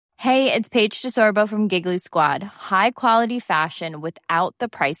Hey, it's Paige DeSorbo from Giggly Squad. High quality fashion without the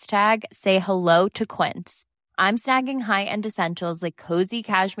price tag. Say hello to Quince. I'm snagging high-end essentials like cozy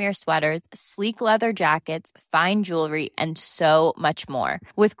cashmere sweaters, sleek leather jackets, fine jewelry, and so much more.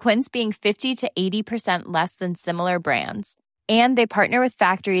 With Quince being 50 to 80% less than similar brands. And they partner with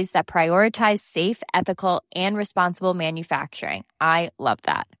factories that prioritize safe, ethical, and responsible manufacturing. I love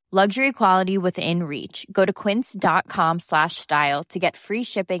that. Luxury quality within reach. Go to quince.com/style to get free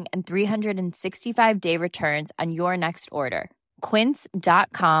shipping and 365-day returns on your next order.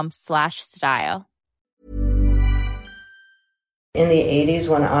 Quince.com/style. In the 80s,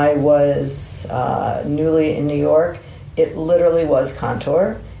 when I was newly in New York, it literally was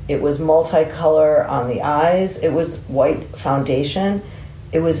contour. It was multicolor on the eyes. It was white foundation.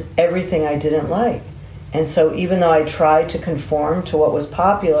 It was everything I didn't like. And so even though I tried to conform to what was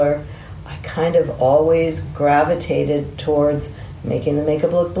popular, I kind of always gravitated towards making the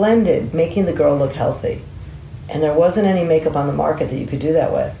makeup look blended, making the girl look healthy. And there wasn't any makeup on the market that you could do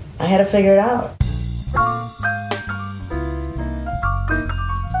that with. I had to figure it out.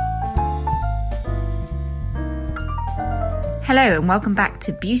 Hello and welcome back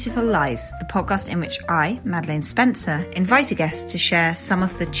to Beautiful Lives, the podcast in which I, Madeleine Spencer, invite a guest to share some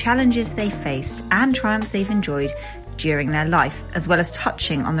of the challenges they faced and triumphs they've enjoyed during their life, as well as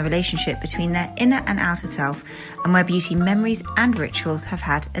touching on the relationship between their inner and outer self and where beauty memories and rituals have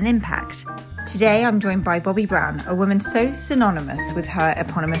had an impact. Today I'm joined by Bobbi Brown, a woman so synonymous with her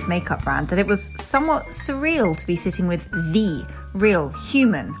eponymous makeup brand that it was somewhat surreal to be sitting with the real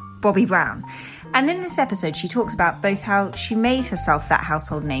human Bobbi Brown. And in this episode, she talks about both how she made herself that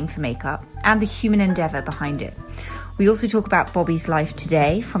household name for makeup and the human endeavour behind it. We also talk about Bobbi's life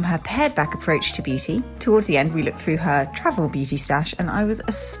today, from her pared-back approach to beauty. Towards the end, we looked through her travel beauty stash, and I was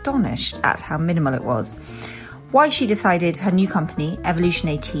astonished at how minimal it was. Why she decided her new company, Evolution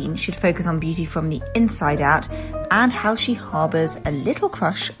 18, should focus on beauty from the inside out, and how she harbours a little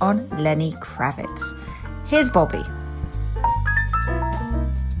crush on Lenny Kravitz. Here's Bobbi.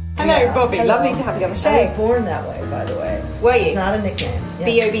 Hello, Bobbi. Hello. Lovely to have you on the show. I was born that way, by the way. Were you? It's not a nickname. Yeah.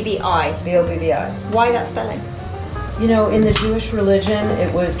 B-O-B-B-I. B-O-B-B-I. Why that spelling? You know, in the Jewish religion,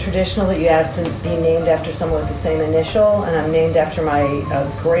 it was traditional that you had to be named after someone with the same initial, and I'm named after my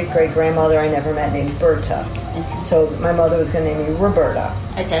great-great-grandmother I never met named Berta. Okay. So my mother was going to name me Roberta.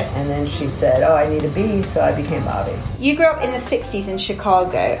 Okay. And then she said, I need a B, so I became Bobbi. You grew up in the 60s in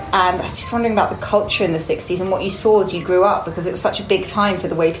Chicago, and I was just wondering about the culture in the 60s and what you saw as you grew up, because it was such a big time for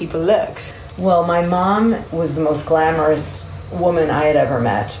the way people looked. Well, my mom was the most glamorous woman I had ever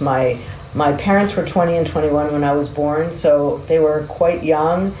met. My parents were 20 and 21 when I was born, so they were quite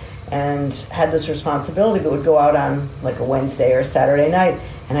young and had this responsibility, but would go out on like a Wednesday or Saturday night,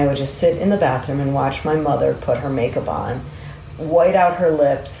 and I would just sit in the bathroom and watch my mother put her makeup on, white out her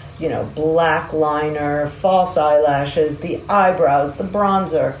lips, black liner, false eyelashes, the eyebrows, the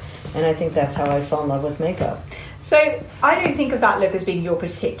bronzer, and I think that's how I fell in love with makeup. So I don't think of that look as being your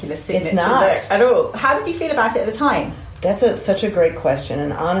particular signature not. look at all. How did you feel about it at the time? That's such a great question,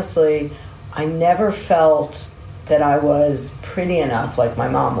 and honestly, I never felt that I was pretty enough like my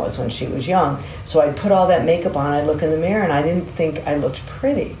mom was when she was young. So I'd put all that makeup on, I'd look in the mirror, and I didn't think I looked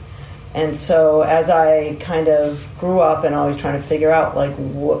pretty. And so as I kind of grew up and always trying to figure out,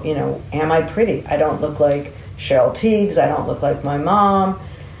 am I pretty? I don't look like Cheryl Tiegs, I don't look like my mom.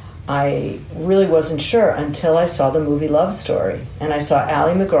 I really wasn't sure until I saw the movie Love Story. And I saw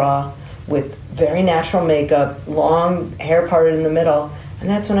Ally McGraw with very natural makeup, long hair parted in the middle. And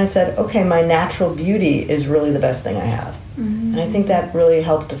that's when I said, okay, my natural beauty is really the best thing I have. Mm-hmm. And I think that really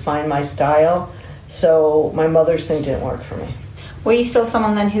helped define my style. So my mother's thing didn't work for me. Were you still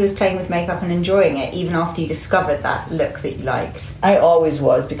someone then who was playing with makeup and enjoying it, even after you discovered that look that you liked? I always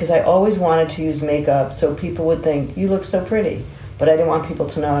was, because I always wanted to use makeup so people would think, you look so pretty. But I didn't want people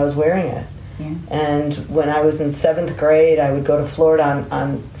to know I was wearing it. Yeah. And when I was in 7th grade, I would go to Florida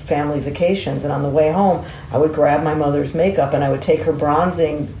on family vacations, and on the way home, I would grab my mother's makeup and I would take her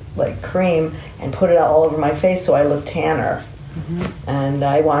bronzing cream and put it all over my face so I looked tanner. Mm-hmm. And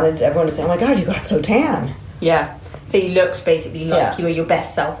I wanted everyone to say, oh my God, you got so tan. Yeah. So you looked basically like you were your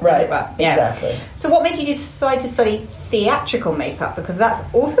best self, right? As it were. Yeah. Exactly. So what made you decide to study theatrical makeup? Because that's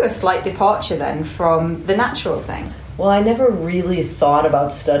also a slight departure then from the natural thing. Well, I never really thought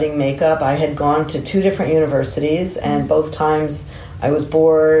about studying makeup. I had gone to 2 different universities, and both times I was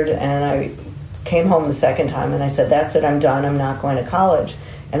bored, and I came home the second time, and I said, that's it, I'm done, I'm not going to college.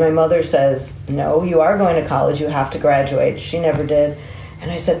 And my mother says, no, you are going to college, you have to graduate. She never did.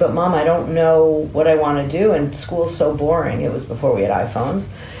 And I said, but Mom, I don't know what I want to do, and school's so boring. It was before we had iPhones.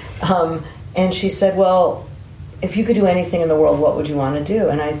 And she said, well, if you could do anything in the world, what would you want to do?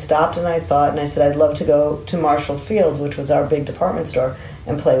 And I stopped and I thought, and I said, I'd love to go to Marshall Fields, which was our big department store,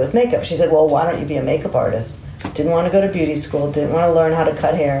 and play with makeup. She said, well, why don't you be a makeup artist? Didn't want to go to beauty school, didn't want to learn how to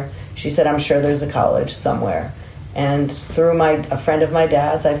cut hair. She said, I'm sure there's a college somewhere. And through a friend of my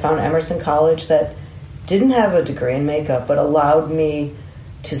dad's, I found Emerson College that didn't have a degree in makeup, but allowed me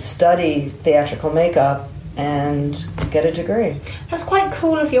to study theatrical makeup and get a degree. That's quite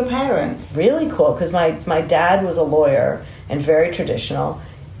cool of your parents. Really cool, because my dad was a lawyer and very traditional.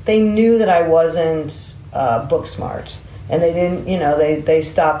 They knew that I wasn't book smart, and they didn't, they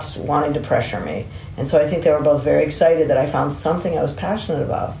stopped wanting to pressure me. And so I think they were both very excited that I found something I was passionate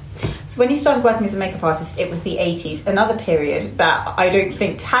about. So when you started working as a makeup artist, it was the 80s, another period that I don't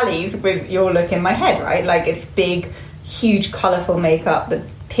think tallies with your look in my head, right? Like, it's big, huge, colourful makeup, the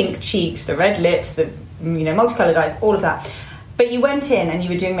pink cheeks, the red lips, the multicoloured eyes, all of that. But you went in and you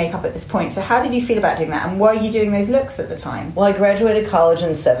were doing makeup at this point. So how did you feel about doing that? And were you doing those looks at the time? Well, I graduated college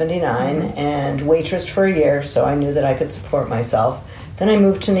in 79 and waitressed for a year, so I knew that I could support myself. Then I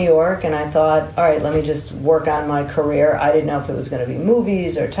moved to New York and I thought, all right, let me just work on my career. I didn't know if it was going to be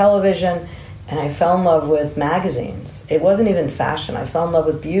movies or television. And I fell in love with magazines. It wasn't even fashion. I fell in love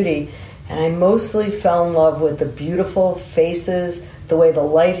with beauty. And I mostly fell in love with the beautiful faces, the way the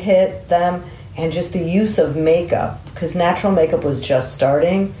light hit them, and just the use of makeup. Because natural makeup was just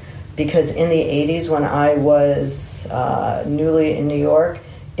starting. Because in the 80s, when I was newly in New York,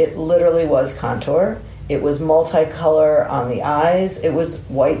 it literally was contour. It was multicolor on the eyes. It was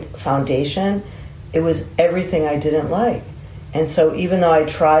white foundation. It was everything I didn't like. And so even though I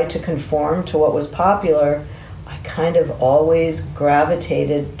tried to conform to what was popular, I kind of always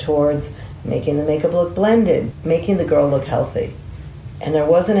gravitated towards making the makeup look blended, making the girl look healthy. And there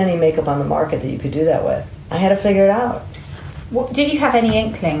wasn't any makeup on the market that you could do that with. I had to figure it out. Did you have any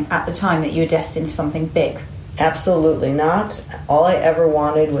inkling at the time that you were destined for something big? Absolutely not. All I ever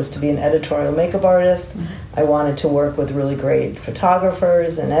wanted was to be an editorial makeup artist. Mm-hmm. I wanted to work with really great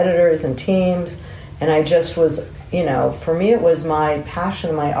photographers and editors and teams. And I just was, for me it was my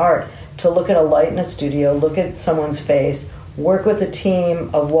passion, my art, to look at a light in a studio, look at someone's face, work with a team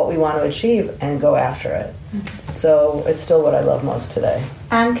of what we want to achieve, and go after it. Mm-hmm. So it's still what I love most today.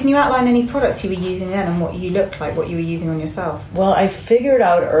 And can you outline any products you were using then and what you looked like, what you were using on yourself? Well, I figured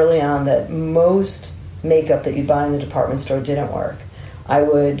out early on that most makeup that you buy in the department store didn't work. I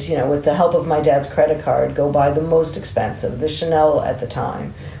would, with the help of my dad's credit card, go buy the most expensive, the Chanel at the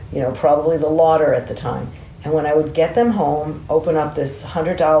time, probably the Lauder at the time. And when I would get them home, open up this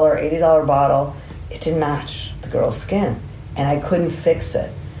 $100, $80 bottle, it didn't match the girl's skin. And I couldn't fix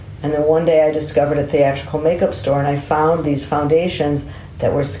it. And then one day I discovered a theatrical makeup store and I found these foundations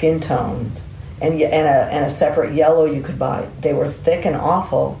that were skin tones and a separate yellow you could buy. They were thick and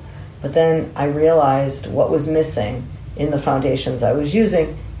awful. But then I realized what was missing in the foundations I was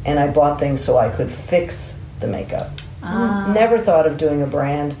using, and I bought things so I could fix the makeup. Never thought of doing a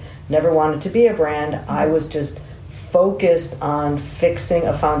brand, never wanted to be a brand. I was just focused on fixing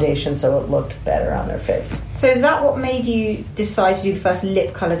a foundation so it looked better on their face. So is that what made you decide to do the first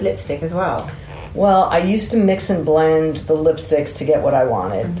lip-coloured lipstick as well? Well, I used to mix and blend the lipsticks to get what I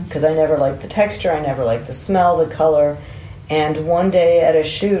wanted, because I never liked the texture, I never liked the smell, the color. And one day at a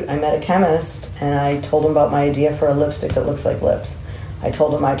shoot, I met a chemist, and I told him about my idea for a lipstick that looks like lips. I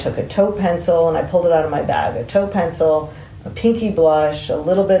told him I took a taupe pencil, and I pulled it out of my bag. A taupe pencil, a pinky blush, a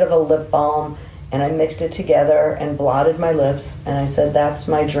little bit of a lip balm, and I mixed it together and blotted my lips, and I said, that's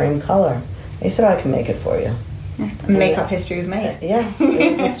my dream color. He said, I can make it for you. Makeup history was made. Yeah, it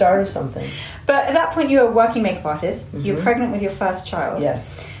was the start of something. But at that point, you were a working makeup artist. Mm-hmm. You were pregnant with your first child.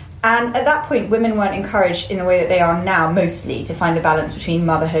 Yes. And at that point, women weren't encouraged in the way that they are now, mostly, to find the balance between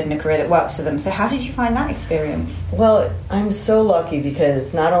motherhood and a career that works for them. So how did you find that experience? Well, I'm so lucky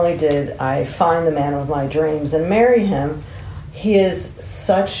because not only did I find the man of my dreams and marry him, he is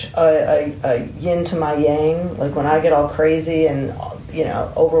such a yin to my yang. Like when I get all crazy and,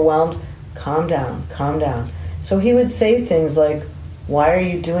 overwhelmed, calm down, calm down. So he would say things like, why are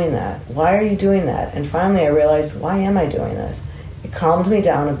you doing that? Why are you doing that? And finally I realized, why am I doing this? It calmed me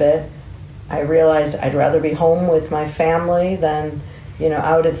down a bit. I realized I'd rather be home with my family than,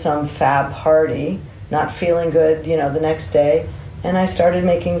 out at some fab party, not feeling good, the next day. And I started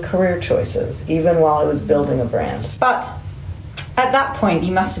making career choices, even while I was building a brand. But at that point,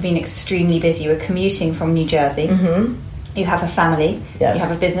 you must have been extremely busy. You were commuting from New Jersey. Mm-hmm. You have a family. Yes. You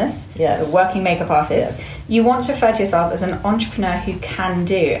have a business. Yes. You're a working makeup artist. Yes. You want to refer to yourself as an entrepreneur who can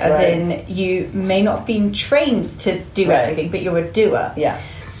do, as in you may not have been trained to do everything, but you're a doer. Yeah.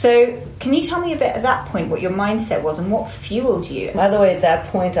 So can you tell me a bit at that point what your mindset was and what fueled you? By the way, at that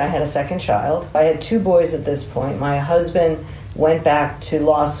point, I had a second child. I had 2 boys at this point. My husband went back to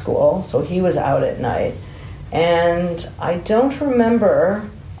law school, so he was out at night. And I don't remember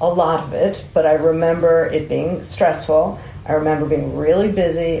a lot of it, but I remember it being stressful. I remember being really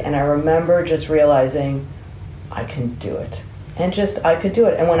busy, and I remember just realizing I can do it. And just, I could do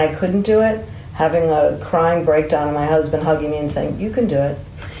it. And when I couldn't do it, having a crying breakdown and my husband hugging me and saying, you can do it.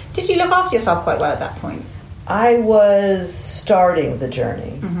 Did you look after yourself quite well at that point? I was starting the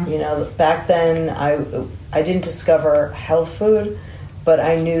journey. You know, back then I didn't discover health food, but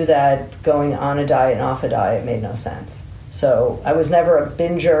I knew that going on a diet and off a diet made no sense. So I was never a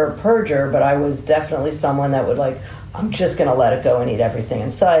binger or purger, but I was definitely someone that would I'm just going to let it go and eat everything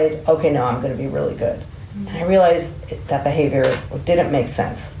in sight. Okay, no, I'm going to be really good. And I realized that behavior didn't make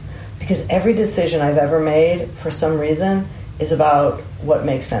sense because every decision I've ever made, for some reason, is about what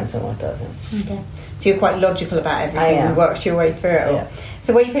makes sense and what doesn't. Okay. So you're quite logical about everything I am. and worked your way through it all. Yeah.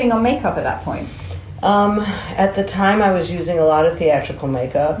 So were you putting on makeup at that point? At the time, I was using a lot of theatrical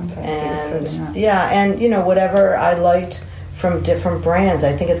makeup, and whatever I liked from different brands.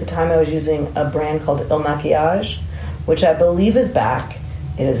 I think at the time I was using a brand called Il Maquillage, which I believe is back.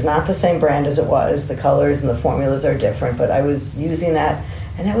 It is not the same brand as it was. The colors and the formulas are different, but I was using that,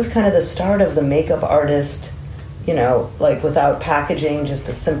 and that was kind of the start of the makeup artist. Without packaging, just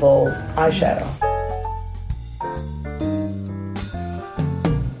a simple eyeshadow.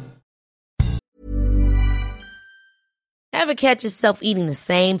 Ever catch yourself eating the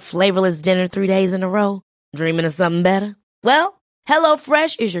same flavorless dinner 3 days in a row? Dreaming of something better? Well,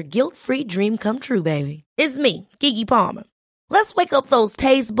 HelloFresh is your guilt-free dream come true, baby. It's me, Keke Palmer. Let's wake up those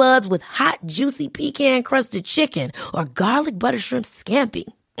taste buds with hot, juicy pecan-crusted chicken or garlic butter shrimp scampi.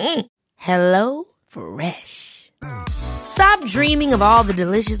 Hello Fresh. Stop dreaming of all the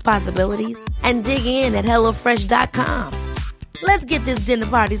delicious possibilities and dig in at HelloFresh.com. Let's get this dinner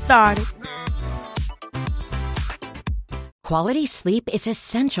party started. Quality sleep is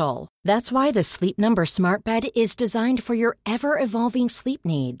essential. That's why the Sleep Number Smart Bed is designed for your ever-evolving sleep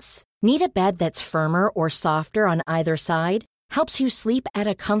needs. Need a bed that's firmer or softer on either side? Helps you sleep at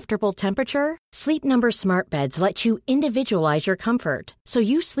a comfortable temperature? Sleep Number Smart Beds let you individualize your comfort, so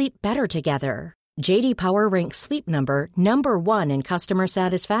you sleep better together. J.D. Power ranks Sleep Number number 1 in customer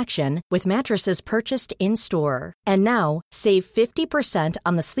satisfaction with mattresses purchased in-store. And now, save 50%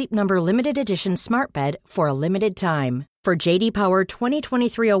 on the Sleep Number Limited Edition Smart Bed for a limited time. For J.D. Power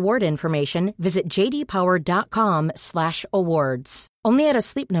 2023 award information, visit jdpower.com/awards. Only at a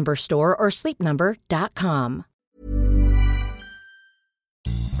Sleep Number store or sleepnumber.com.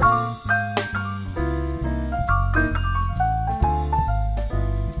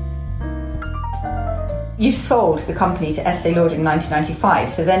 You sold the company to Estee Lauder in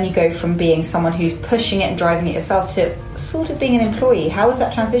 1995, so then you go from being someone who's pushing it and driving it yourself to sort of being an employee. How was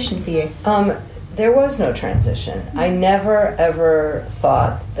that transition for you? There was no transition. I never, ever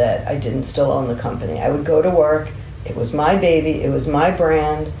thought that I didn't still own the company. I would go to work. It was my baby. It was my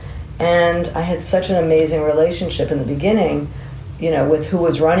brand. And I had such an amazing relationship in the beginning, with who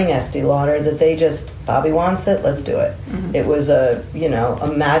was running Estee Lauder, that they just, Bobby wants it, let's do it. It was a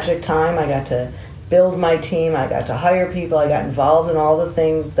magic time. I got to build my team. I got to hire people. I got involved in all the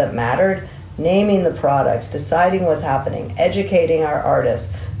things that mattered, naming the products, deciding what's happening, educating our artists,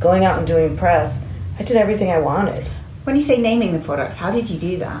 going out and doing press. I did everything I wanted. When you say naming the products, how did you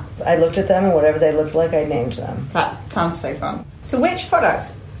do that? I looked at them, and whatever they looked like, I named them. That sounds so fun. So which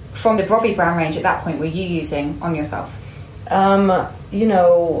products from the Robbie Brown range at that point were you using on yourself?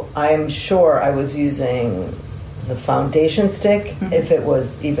 I'm sure I was using the foundation stick, if it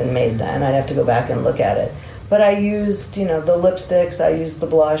was even made then. I'd have to go back and look at it. But I used, the lipsticks, I used the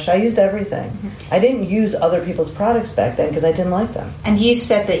blush, I used everything. I didn't use other people's products back then because I didn't like them. And you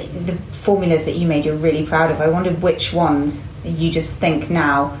said that the formulas that you made you're really proud of. I wondered which ones you just think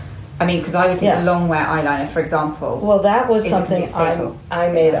now. I mean, because I would think the long wear eyeliner, for example. Well, that was something I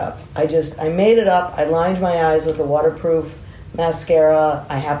made up. I made it up. I lined my eyes with a waterproof mascara.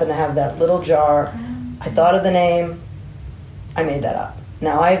 I happen to have that little jar. I thought of the name. I made that up.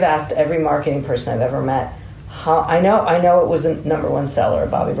 Now, I've asked every marketing person I've ever met. I know it was a #1 seller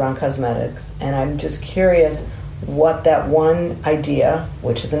of Bobbi Brown Cosmetics, and I'm just curious what that one idea,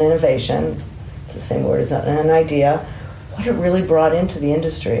 which is an innovation, it's the same word as an idea, what it really brought into the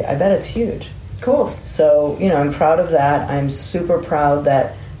industry. I bet it's huge. Of course. So, I'm proud of that. I'm super proud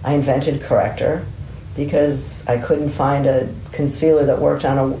that I invented Corrector, because I couldn't find a concealer that worked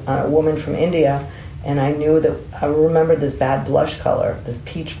on a woman from India, and I remembered this bad blush color, this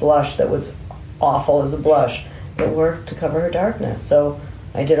peach blush that was awful as a blush. It worked to cover her darkness. So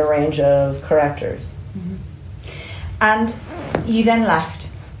I did a range of correctors. And you then left.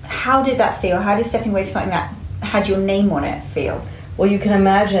 How did that feel? How did stepping away from something that had your name on it feel? Well, you can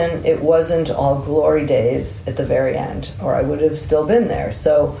imagine it wasn't all glory days at the very end, or I would have still been there.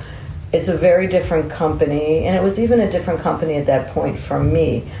 So it's a very different company, and it was even a different company at that point from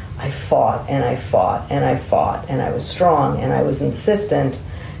me. I fought, and I fought, and I fought, and I was strong, and I was insistent,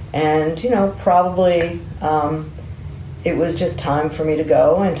 and, probably it was just time for me to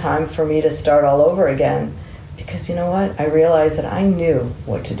go and time for me to start all over again. Because you know what? I realized that I knew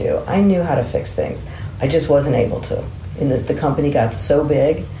what to do. I knew how to fix things. I just wasn't able to. And the company got so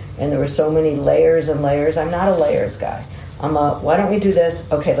big, and there were so many layers and layers. I'm not a layers guy. I'm a, why don't we do this?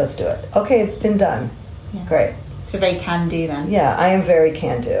 Okay, let's do it. Okay, it's been done. Yeah. Great. So very can-do then. Yeah, I am very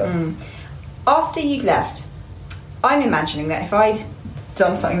can-do. After you'd left, I'm imagining that if I'd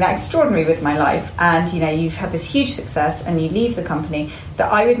done something that extraordinary with my life, and you've had this huge success and you leave the company,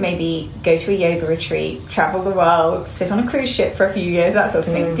 that I would maybe go to a yoga retreat, travel the world, sit on a cruise ship for a few years, that sort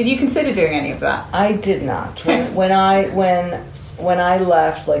of thing. Did you consider doing any of that? I did not. When I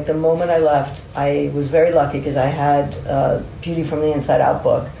left, like the moment I left, I was very lucky because I had Beauty from the Inside Out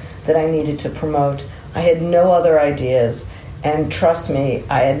book that I needed to promote. I had no other ideas, and trust me,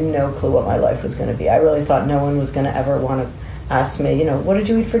 I had no clue what my life was going to be. I really thought no one was going to ever want to ask me, what did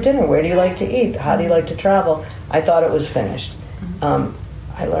you eat for dinner? Where do you like to eat? How do you like to travel? I thought it was finished.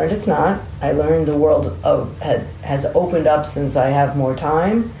 I learned it's not. I learned the world has opened up since I have more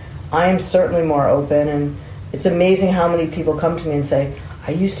time. I am certainly more open, and it's amazing how many people come to me and say,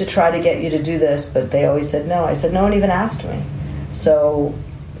 I used to try to get you to do this, but they always said no. I said, no one even asked me. So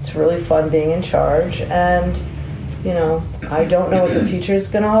it's really fun being in charge, and, I don't know what the future is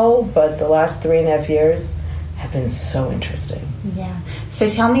going to hold, but the last 3.5 years have been so interesting. Yeah. So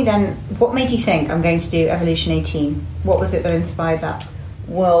tell me then, what made you think I'm going to do Evolution 18? What was it that inspired that?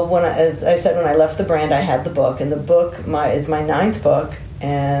 Well, as I said, when I left the brand, I had the book, and the book is my 9th book,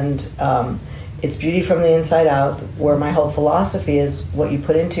 and it's Beauty from the Inside Out, where my whole philosophy is what you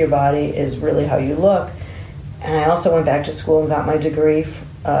put into your body is really how you look. And I also went back to school and got my degree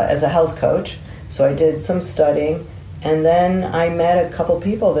as a health coach, so I did some studying. And then I met a couple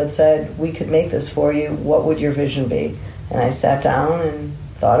people that said, we could make this for you. What would your vision be? And I sat down and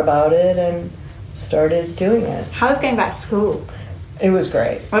thought about it and started doing it. How's going back to school? It was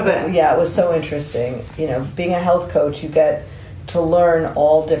great. Was it? Yeah, it was so interesting. Being a health coach, you get to learn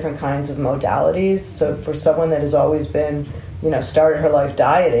all different kinds of modalities. So for someone that has always been, started her life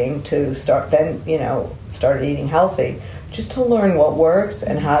dieting to started eating healthy, just to learn what works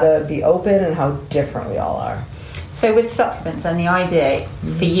and how to be open and how different we all are. So with supplements, and the idea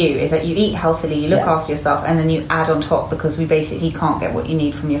for you is that you eat healthily, you look after yourself, and then you add on top because we basically can't get what you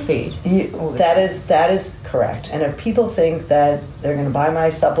need from your food. That is correct. And if people think that they're going to buy my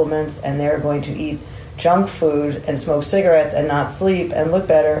supplements and they're going to eat junk food and smoke cigarettes and not sleep and look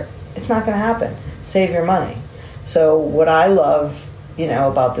better, it's not going to happen. Save your money. So what I love,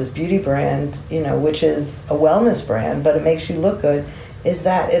 about this beauty brand, which is a wellness brand, but it makes you look good, is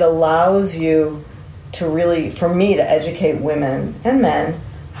that it allows you to really, for me, to educate women and men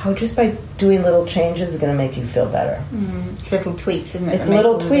how just by doing little changes is going to make you feel better. It's little tweaks, isn't it? It's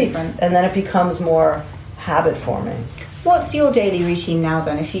little tweaks, and then it becomes more habit forming. What's your daily routine now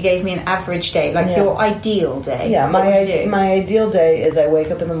then? If you gave me an average day, your ideal day, what would you do? My ideal day is I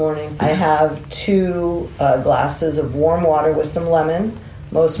wake up in the morning. I have 2 glasses of warm water with some lemon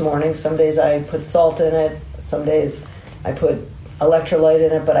most mornings. Some days I put salt in it. Some days I put electrolyte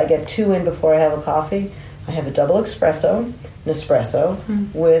in it, but I get 2 in before I have a coffee. I have a double espresso,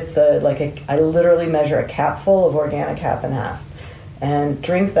 Nespresso, with I literally measure a capful of organic half and half, and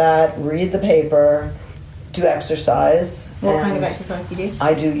drink that, read the paper, do exercise. What kind of exercise do you do?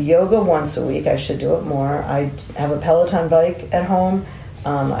 I do yoga once a week. I should do it more. I have a Peloton bike at home.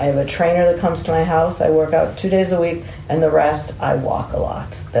 I have a trainer that comes to my house. I work out 2 days a week, and the rest I walk a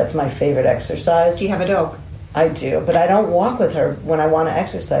lot. That's my favorite exercise. Do you have a dog? I do, but I don't walk with her when I want to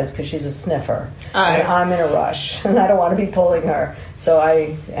exercise because she's a sniffer. And I'm in a rush, and I don't want to be pulling her. So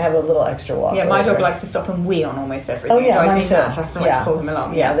I have a little extra walk. Yeah, my dog likes to stop and wee on almost everything. Oh, yeah, mine too. I have to pull him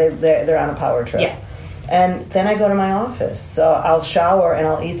along. Yeah, they're on a power trip. Yeah. And then I go to my office. So I'll shower and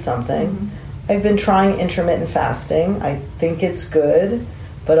I'll eat something. I've been trying intermittent fasting. I think it's good,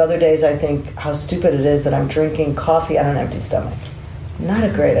 but other days I think how stupid it is that I'm drinking coffee on an empty stomach. Not a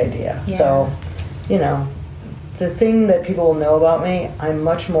great idea. Yeah. So, the thing that people will know about me, I'm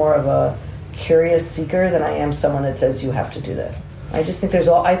much more of a curious seeker than I am someone that says you have to do this. I just think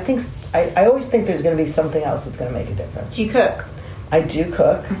I always think there's going to be something else that's going to make a difference. Do you cook? I do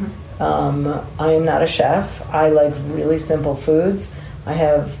cook. I am not a chef. I like really simple foods. I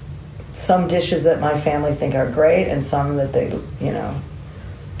have some dishes that my family think are great and some that they,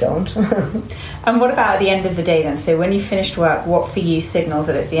 don't. And what about at the end of the day then? So when you finished work, what for you signals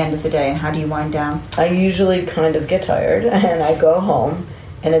that it's the end of the day, and how do you wind down? I usually kind of get tired and I go home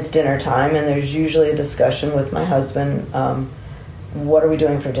and it's dinner time, and there's usually a discussion with my husband. What are we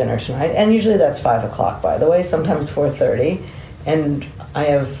doing for dinner tonight? And usually that's 5 o'clock, by the way, sometimes 4:30. And I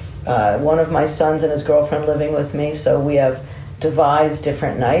have one of my sons and his girlfriend living with me, so we have devised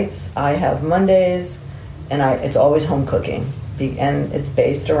different nights. I have Mondays, and it's always home cooking. And it's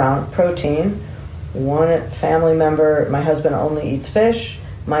based around protein. One family member, my husband only eats fish,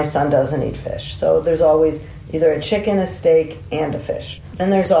 my son doesn't eat fish. So there's always either a chicken, a steak, and a fish.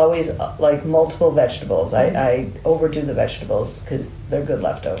 And there's always multiple vegetables. I overdo the vegetables because they're good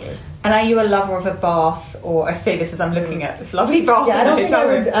leftovers. And are you a lover of a bath? Or I say this as I'm looking at this lovely bath. Yeah,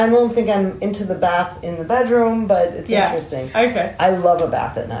 I don't think I'm into the bath in the bedroom, but it's interesting. Okay. I love a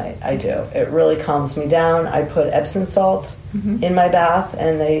bath at night. I do. It really calms me down. I put Epsom salt in my bath,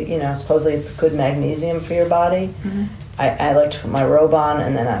 and they, supposedly it's good magnesium for your body. I like to put my robe on,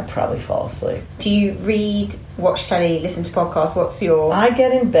 and then I probably fall asleep. Do you read, watch telly, listen to podcasts? What's your... I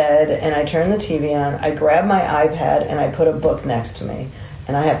get in bed, and I turn the TV on, I grab my iPad, and I put a book next to me.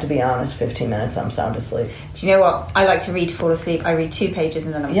 And I have to be honest, 15 minutes, I'm sound asleep. Do you know what? I like to read to fall asleep. I read 2 pages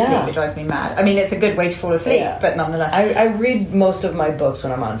and then I'm asleep. It drives me mad. I mean, it's a good way to fall asleep, but nonetheless. I read most of my books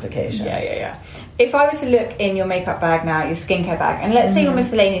when I'm on vacation. Yeah. If I were to look in your makeup bag now, your skincare bag, and let's say your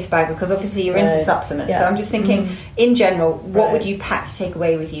miscellaneous bag, because obviously you're into supplements, so I'm just thinking, in general, what would you pack to take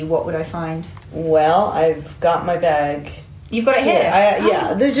away with you? What would I find? Well, I've got my bag. You've got it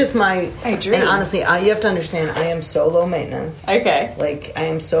here? This is just my dream. And honestly, you have to understand, I am so low maintenance. Okay. I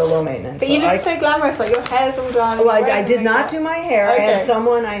am so low maintenance. But you look so glamorous, like your hair's all done. Well, I did not do my hair. Okay.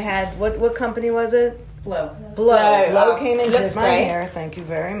 I had, what company was it? Blow came and did my hair. Thank you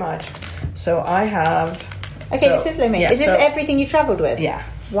very much. So I have... Okay, this is low maintenance. Is this everything you travelled with? Yeah.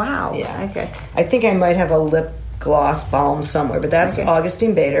 Wow. Yeah. Okay. I think I might have a lip gloss balm somewhere, but that's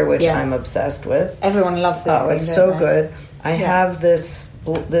Augustine Bader, which I'm obsessed with. Everyone loves this. Oh, it's so good. I have this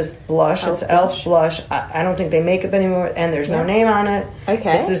blush. It's e.l.f. blush. I don't think they make it anymore, and there's no name on it.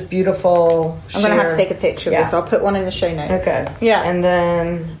 Okay. It's this beautiful I'm going to have to take a picture of this. I'll put one in the show notes. Okay. Yeah. And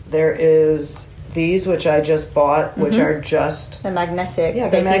then there is these, which I just bought, which are just... They're magnetic. Yeah,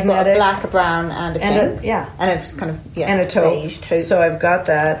 they're magnetic. So you've got a black, a brown, and a pink. And a kind of, and a taupe. Beige taupe. So I've got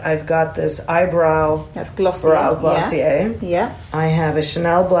that. I've got this eyebrow... That's Glossier. Brow Glossier. Yeah. I have a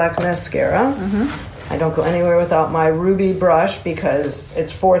Chanel black mascara. I don't go anywhere without my ruby brush because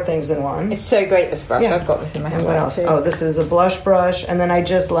it's 4 things in one. It's so great, this brush. I've got this in my hand. And what else? Too. Oh, this is a blush brush. And then I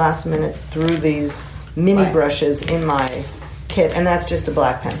just last minute threw these mini brushes in my kit, and that's just a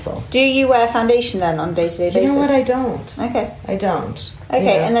black pencil. Do you wear foundation then on a day-to-day basis? You know what? I don't. Okay. I don't.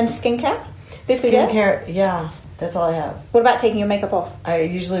 Okay, and then skincare? This is it? Skincare, yeah. That's all I have. What about taking your makeup off? I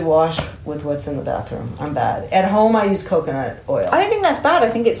usually wash with what's in the bathroom. I'm bad. At home, I use coconut oil. I don't think that's bad. I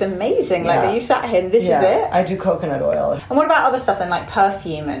think it's amazing. Like, that you sat here and this is it. I do coconut oil. And what about other stuff then, like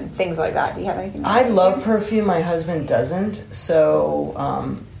perfume and things like that? Do you have anything like I love perfume. My husband doesn't. So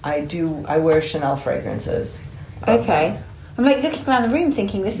I wear Chanel fragrances. Okay. I'm like looking around the room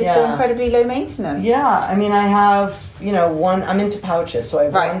thinking this is so incredibly low maintenance. Yeah. I mean, I have, one... I'm into pouches. So I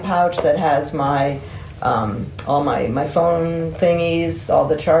have one pouch that has my... all my phone thingies, all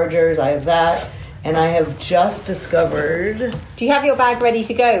the chargers, I have that. And I have just discovered... Do you have your bag ready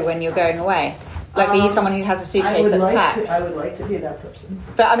to go when you're going away? Like, are you someone who has a suitcase that's packed? I would like to be that person.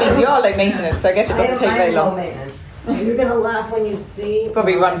 But, I mean, you are low maintenance, so I guess it doesn't take very long. Low maintenance. You're going to laugh when you see...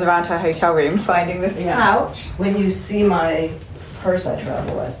 Probably runs around her hotel room finding this pouch. When you see my purse I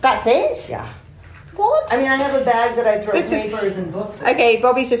travel with. That's it? Yeah. What? I mean, I have a bag that I throw papers and books in. Okay,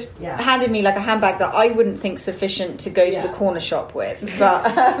 Bobby's just handed me like a handbag that I wouldn't think sufficient to go to the corner shop with, but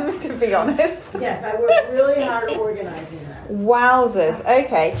to be honest. Yes, I work really hard organizing that. Wowzers.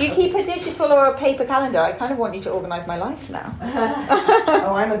 Okay. Do you keep a digital or a paper calendar? I kind of want you to organize my life now.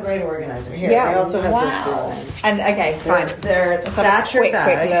 Oh, I'm a great organizer. Here, I also have this one. And, okay, fine. They're stature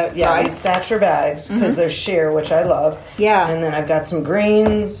bags. Quick these stature bags, because they're sheer, which I love. Yeah. And then I've got some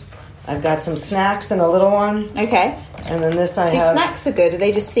greens. I've got some snacks in a little one. Okay. And then this These snacks are good. Are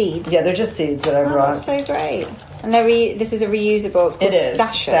they just seeds? Yeah, they're just seeds that I brought. That's so great. And this is a reusable. It's called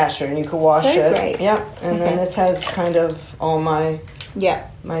Stasher, and you can wash it. So great. Yep. And then this has kind of all my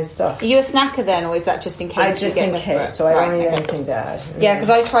stuff. Are you a snacker then, or is that just in case? Just in case, so I don't eat anything bad. Yeah, because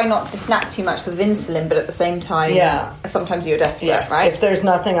I try not to snack too much because of insulin, but at the same time, sometimes you're desperate, right? If there's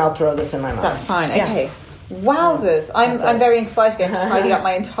nothing, I'll throw this in my mouth. That's fine. Okay. Wowzers. I'm very inspired to go into tidying up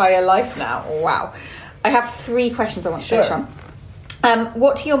my entire life now. Wow. I have 3 questions I want to finish on.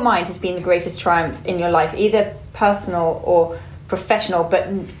 What to your mind has been the greatest triumph in your life, either personal or professional, but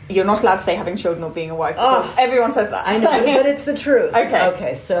you're not allowed to say having children or being a wife. Everyone says that. I know, but it's the truth.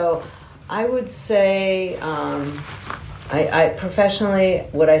 Okay, so I would say I professionally,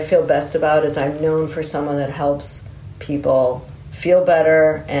 what I feel best about is I'm known for someone that helps people feel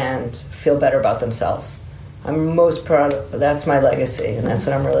better and feel better about themselves. I'm most proud of, that's my legacy, and that's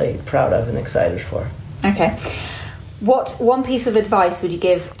what I'm really proud of and excited for. Okay. What one piece of advice would you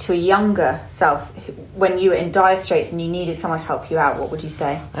give to a younger self when you were in dire straits and you needed someone to help you out? What would you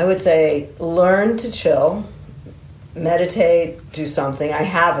say? I would say learn to chill, meditate, do something. I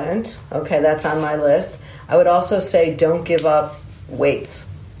haven't. Okay, that's on my list. I would also say don't give up weights.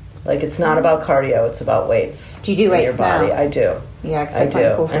 Like, it's not about cardio, it's about weights. Do you do weights in your body? now? I do. Yeah, because I they're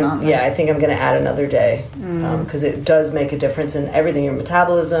quite important, aren't they? Yeah, I think I'm going to add another day because it does make a difference in everything, your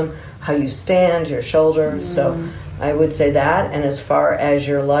metabolism, how you stand, your shoulders. So I would say that. And as far as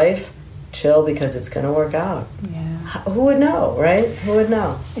your life, chill because it's going to work out. Yeah. Who would know, right? Who would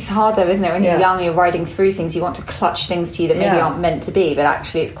know? It's hard though, isn't it? When you're young, you're riding through things, you want to clutch things to you that maybe aren't meant to be, but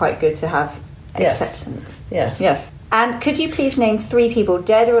actually it's quite good to have acceptance. Yes. And could you please name 3 people,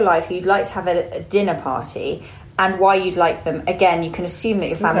 dead or alive, who you'd like to have at a dinner party and why you'd like them? Again, you can assume that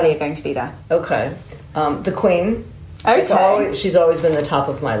your family are going to be there. Okay. The Queen. Okay. She's always been the top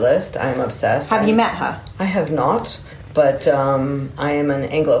of my list. I'm obsessed. Have you met her? I have not, but I am an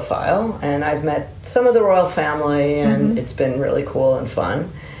Anglophile, and I've met some of the royal family, and it's been really cool and fun.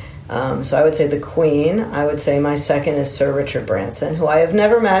 So I would say the Queen. I would say my second is Sir Richard Branson, who I have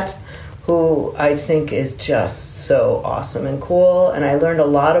never met, who I think is just so awesome and cool. And I learned a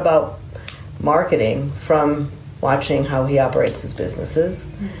lot about marketing from watching how he operates his businesses.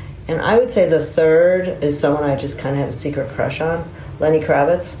 And I would say the third is someone I just kind of have a secret crush on, Lenny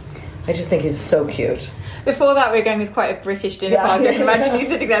Kravitz. I just think he's so cute. Before that, we're going with quite a British dinner party. I can imagine you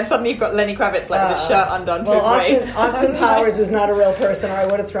sitting there and suddenly you've got Lenny Kravitz with a shirt undone to his waist. Austin Powers is not a real person, or I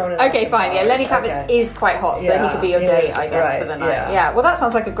would have thrown it. Okay, fine. Yeah, Lenny Kravitz is quite hot, so he could be your date, I guess, for the night. Yeah. Well, that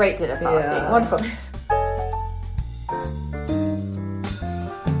sounds like a great dinner party. Yeah. Wonderful.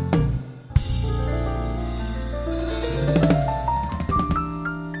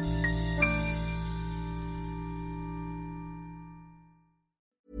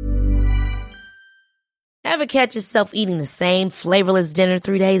 Ever catch yourself eating the same flavorless dinner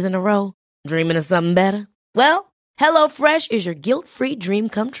 3 days in a row? Dreaming of something better? Well, HelloFresh is your guilt-free dream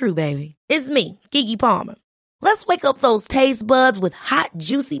come true, baby. It's me, Keke Palmer. Let's wake up those taste buds with hot,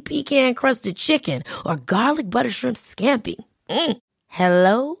 juicy pecan-crusted chicken or garlic butter shrimp scampi.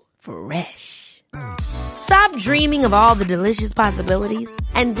 Hello Fresh. Stop dreaming of all the delicious possibilities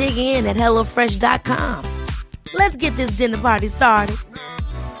and dig in at HelloFresh.com. Let's get this dinner party started.